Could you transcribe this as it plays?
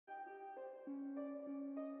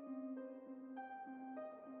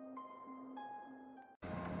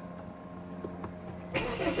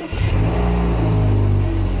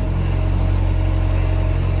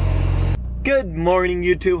Good morning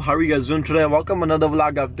YouTube, how are you guys doing today? Welcome another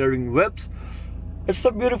vlog of Daring Whips. It's a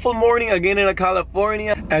beautiful morning again in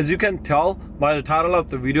California. As you can tell by the title of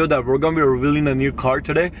the video that we're gonna be revealing a new car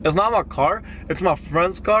today. It's not my car, it's my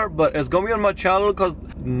friend's car, but it's gonna be on my channel because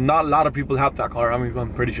not a lot of people have that car. I mean,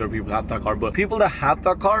 I'm pretty sure people have that car, but people that have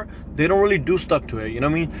that car, they don't really do stuff to it, you know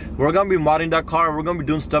what I mean? We're gonna be modding that car, we're gonna be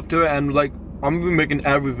doing stuff to it, and like I'm gonna be making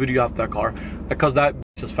every video of that car because that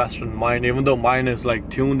is faster than mine, even though mine is like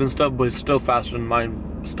tuned and stuff, but it's still faster than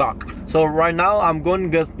mine stock. So right now I'm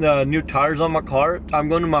going to get new tires on my car. I'm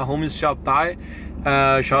going to my homie's shop Thai.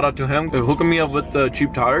 Shout out to him hooking me up with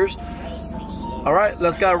cheap tires. All right,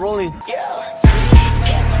 let's get rolling.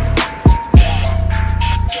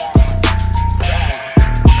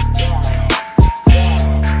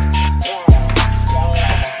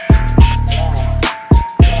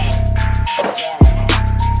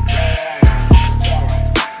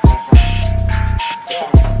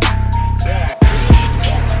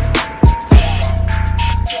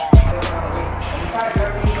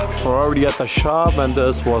 We're already at the shop, and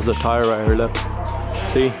this was the tire right here. Look,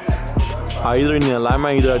 see, I either in the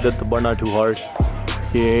alignment, either I did the burnout too hard.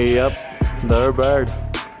 Yep, they're bad.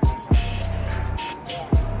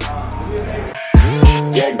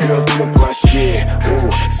 That girl took my shit,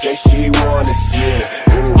 ooh, say she wanna slip,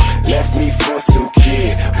 ooh, left me for some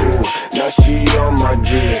kid, ooh, now she on my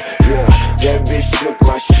dick, yeah, that bitch took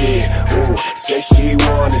my shit, ooh, say she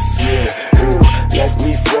wanna slip, ooh, left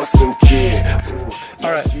me for some kid, ooh.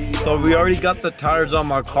 Alright, so we already got the tires on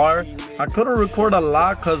my car. I couldn't record a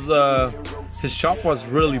lot because his shop was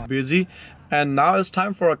really busy. And now it's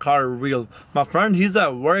time for a car reveal. My friend, he's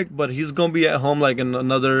at work, but he's gonna be at home like in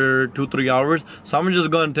another 2-3 hours. So I'm just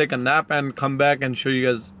gonna take a nap and come back and show you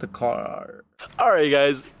guys the car. Alright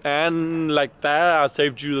guys, and like that, I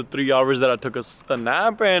saved you the 3 hours that I took a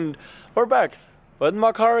nap, and we're back with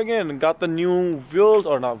my car again. Got the new wheels,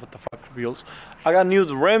 or not, what the fuck, wheels. I got new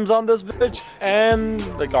rims on this bitch, and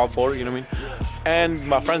like all four, you know what I mean? And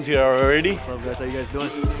my friend's here already. What's up guys, how you guys doing?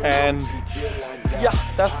 And yeah,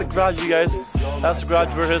 that's the garage, you guys. That's the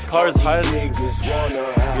garage where his car is hiding. You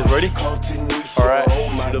guys ready? Alright,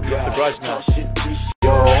 shoot up the garage now.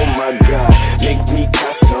 Oh my god, make me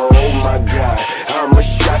Picasso, oh my god, I'm a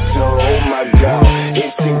shadow, oh my god,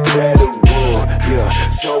 it's incredible, yeah,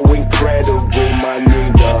 so incredible, my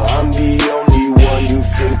nigga, I'm the only one you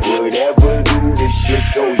think would ever do this shit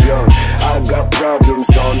so young. I got problems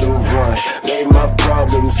on the run, lay my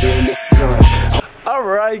problems in the sun.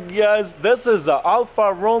 Alright guys, this is the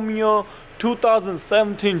Alfa Romeo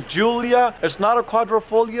 2017 Giulia. It's not a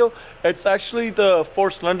quadrifoglio, it's actually the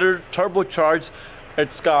 4-cylinder turbocharged.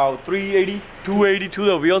 It's got 380, 282.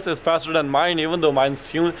 The wheels is faster than mine, even though mine's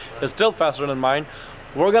tuned. It's still faster than mine.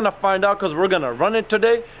 We're gonna find out because we're gonna run it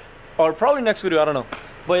today, or probably next video, I don't know.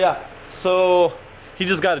 But yeah, so he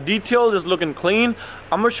just got a detail, just looking clean.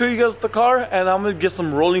 I'm gonna show you guys the car, and I'm gonna get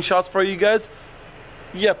some rolling shots for you guys.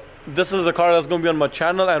 Yep, this is the car that's gonna be on my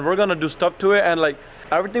channel, and we're gonna do stuff to it, and like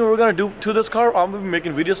everything we're gonna do to this car, I'm gonna be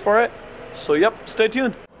making videos for it. So yep, stay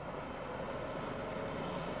tuned.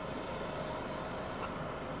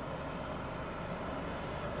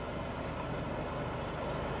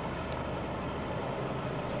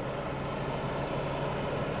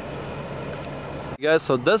 Guys,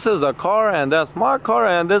 so this is a car, and that's my car,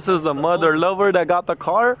 and this is the mother lover that got the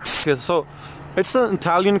car. Okay, so it's an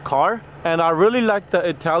Italian car, and I really like the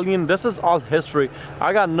Italian. This is all history.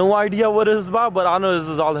 I got no idea what it is about, but I know this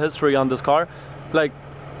is all history on this car. Like,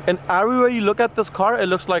 and everywhere you look at this car, it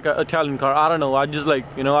looks like an Italian car. I don't know, I just like,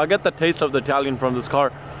 you know, I get the taste of the Italian from this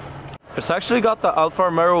car. It's actually got the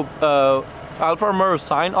Alfa Romeo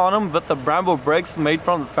sign on them with the Brembo brakes made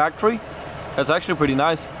from the factory. It's actually pretty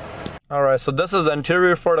nice. Alright, so this is the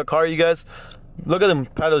interior for the car, you guys. Look at them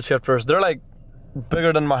pedal shifters. They're like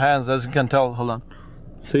bigger than my hands, as you can tell. Hold on.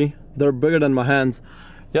 See? They're bigger than my hands.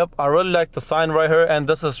 Yep, I really like the sign right here, and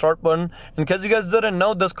this is start button. In case you guys didn't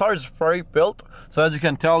know, this car is Ferrari built. So as you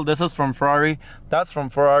can tell, this is from Ferrari, that's from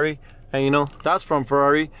Ferrari, and you know, that's from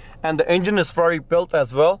Ferrari. And the engine is Ferrari built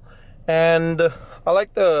as well. And I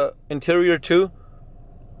like the interior too.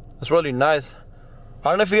 It's really nice. I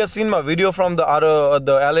don't know if you guys seen my video from the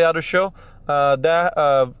LA Auto Show.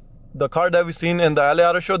 The car that we seen in the LA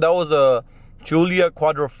Auto Show, that was a Giulia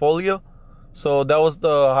Quadrifoglio. So that was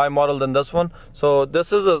the high model than this one. So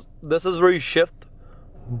this is where you shift,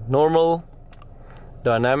 normal,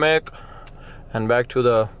 dynamic, and back to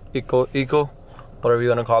the eco, whatever you're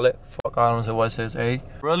gonna call it. Fuck, I don't know what it says. A.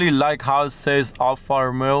 Really like how it says Alfa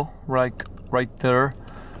Romeo right there.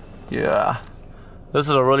 Yeah, this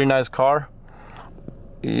is a really nice car.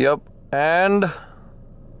 Yep, and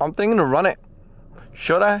I'm thinking to run it.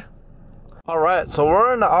 Should I? All right, so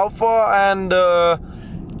we're in the Alpha, and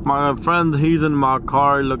my friend, he's in my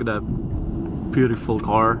car. Look at that beautiful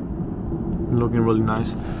car, looking really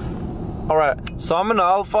nice. All right, so I'm in the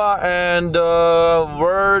Alpha, and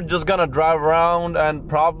we're just gonna drive around and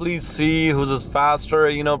probably see who's is faster,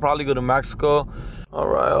 you know, probably go to Mexico. All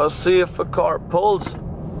right, let's see if a car pulls.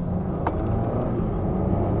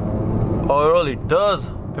 Oh, it really does.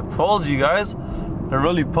 It pulls, you guys. It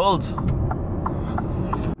really pulls.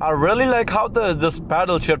 I really like how this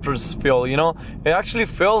paddle shifters feel, you know. It actually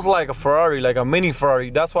feels like a Ferrari, like a mini Ferrari.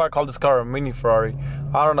 That's why I call this car a mini Ferrari.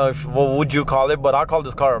 I don't know if what would you call it, but I call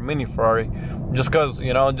this car a mini Ferrari. Just cause,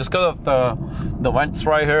 you know, just cause of the vents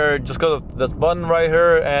right here, just cause of this button right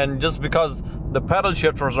here, and just because the pedal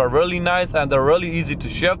shifters are really nice and they're really easy to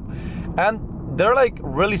shift, and they're like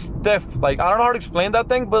really stiff. Like, I don't know how to explain that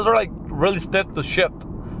thing, but they're like really stiff to shift.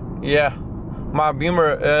 Yeah. My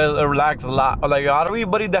Beamer lags a lot. Like,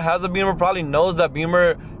 everybody that has a Beamer probably knows that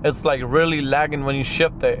Beamer is like really lagging when you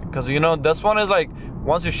shift it, because you know this one is like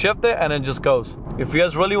once you shift it and it just goes. If you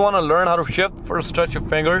guys really want to learn how to shift, first stretch your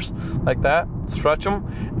fingers like that, stretch them,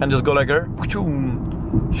 and just go like here.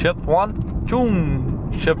 Shift one,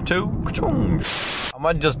 shift two. I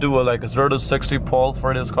might just do like a 0 to 60 pull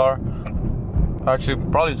for this car. Actually,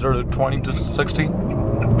 probably 0 to 20 to 60.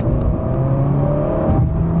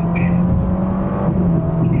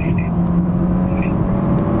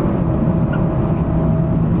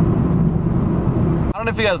 I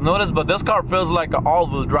don't know if you guys noticed, but this car feels like an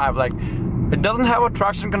all-wheel drive. Like, it doesn't have a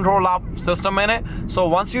traction control off system in it, so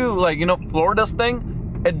once you, like, you know, floor this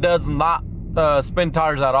thing, it does not spin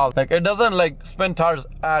tires at all. Like, it doesn't like spin tires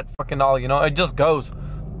at fucking all, you know. It just goes.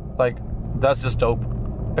 Like, that's just dope.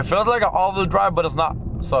 It feels like an all-wheel drive, but it's not.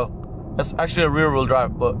 So it's actually a rear-wheel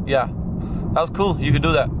drive. But yeah, that's cool. You can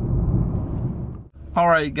do that. All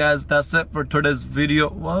right, guys, that's it for today's video.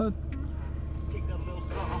 What?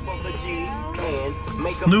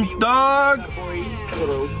 Snoop Dogg.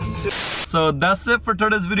 So that's it for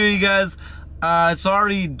today's video, you guys. It's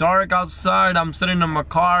already dark outside. I'm sitting in my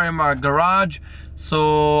car in my garage,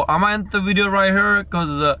 so I'm gonna end the video right here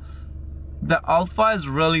because the Alpha is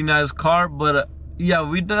really nice car. But yeah,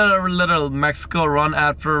 we did a little Mexico run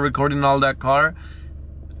after recording all that car.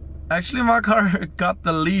 Actually, my car got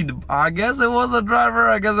the lead. I guess it was a driver,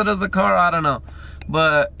 I guess it is a car, I don't know.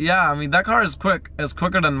 But yeah, I mean, that car is quick. It's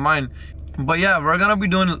quicker than mine. But yeah, we're gonna be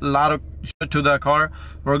doing a lot of shit to that car.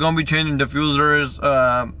 We're gonna be changing diffusers,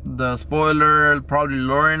 the spoiler, probably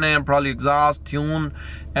lowering it, probably exhaust, tune.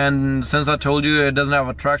 And since I told you it doesn't have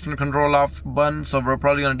a traction control off button, so we're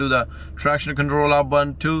probably gonna do the traction control off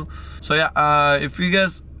button too. So yeah, if you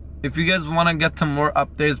guys want to get some more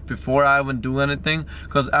updates before I even do anything,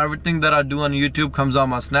 because everything that I do on YouTube comes on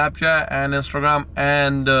my Snapchat and Instagram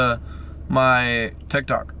and my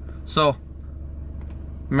TikTok. So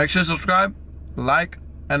make sure to subscribe, like,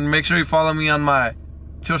 and make sure you follow me on my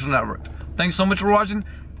social network. Thanks so much for watching.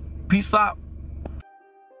 Peace out.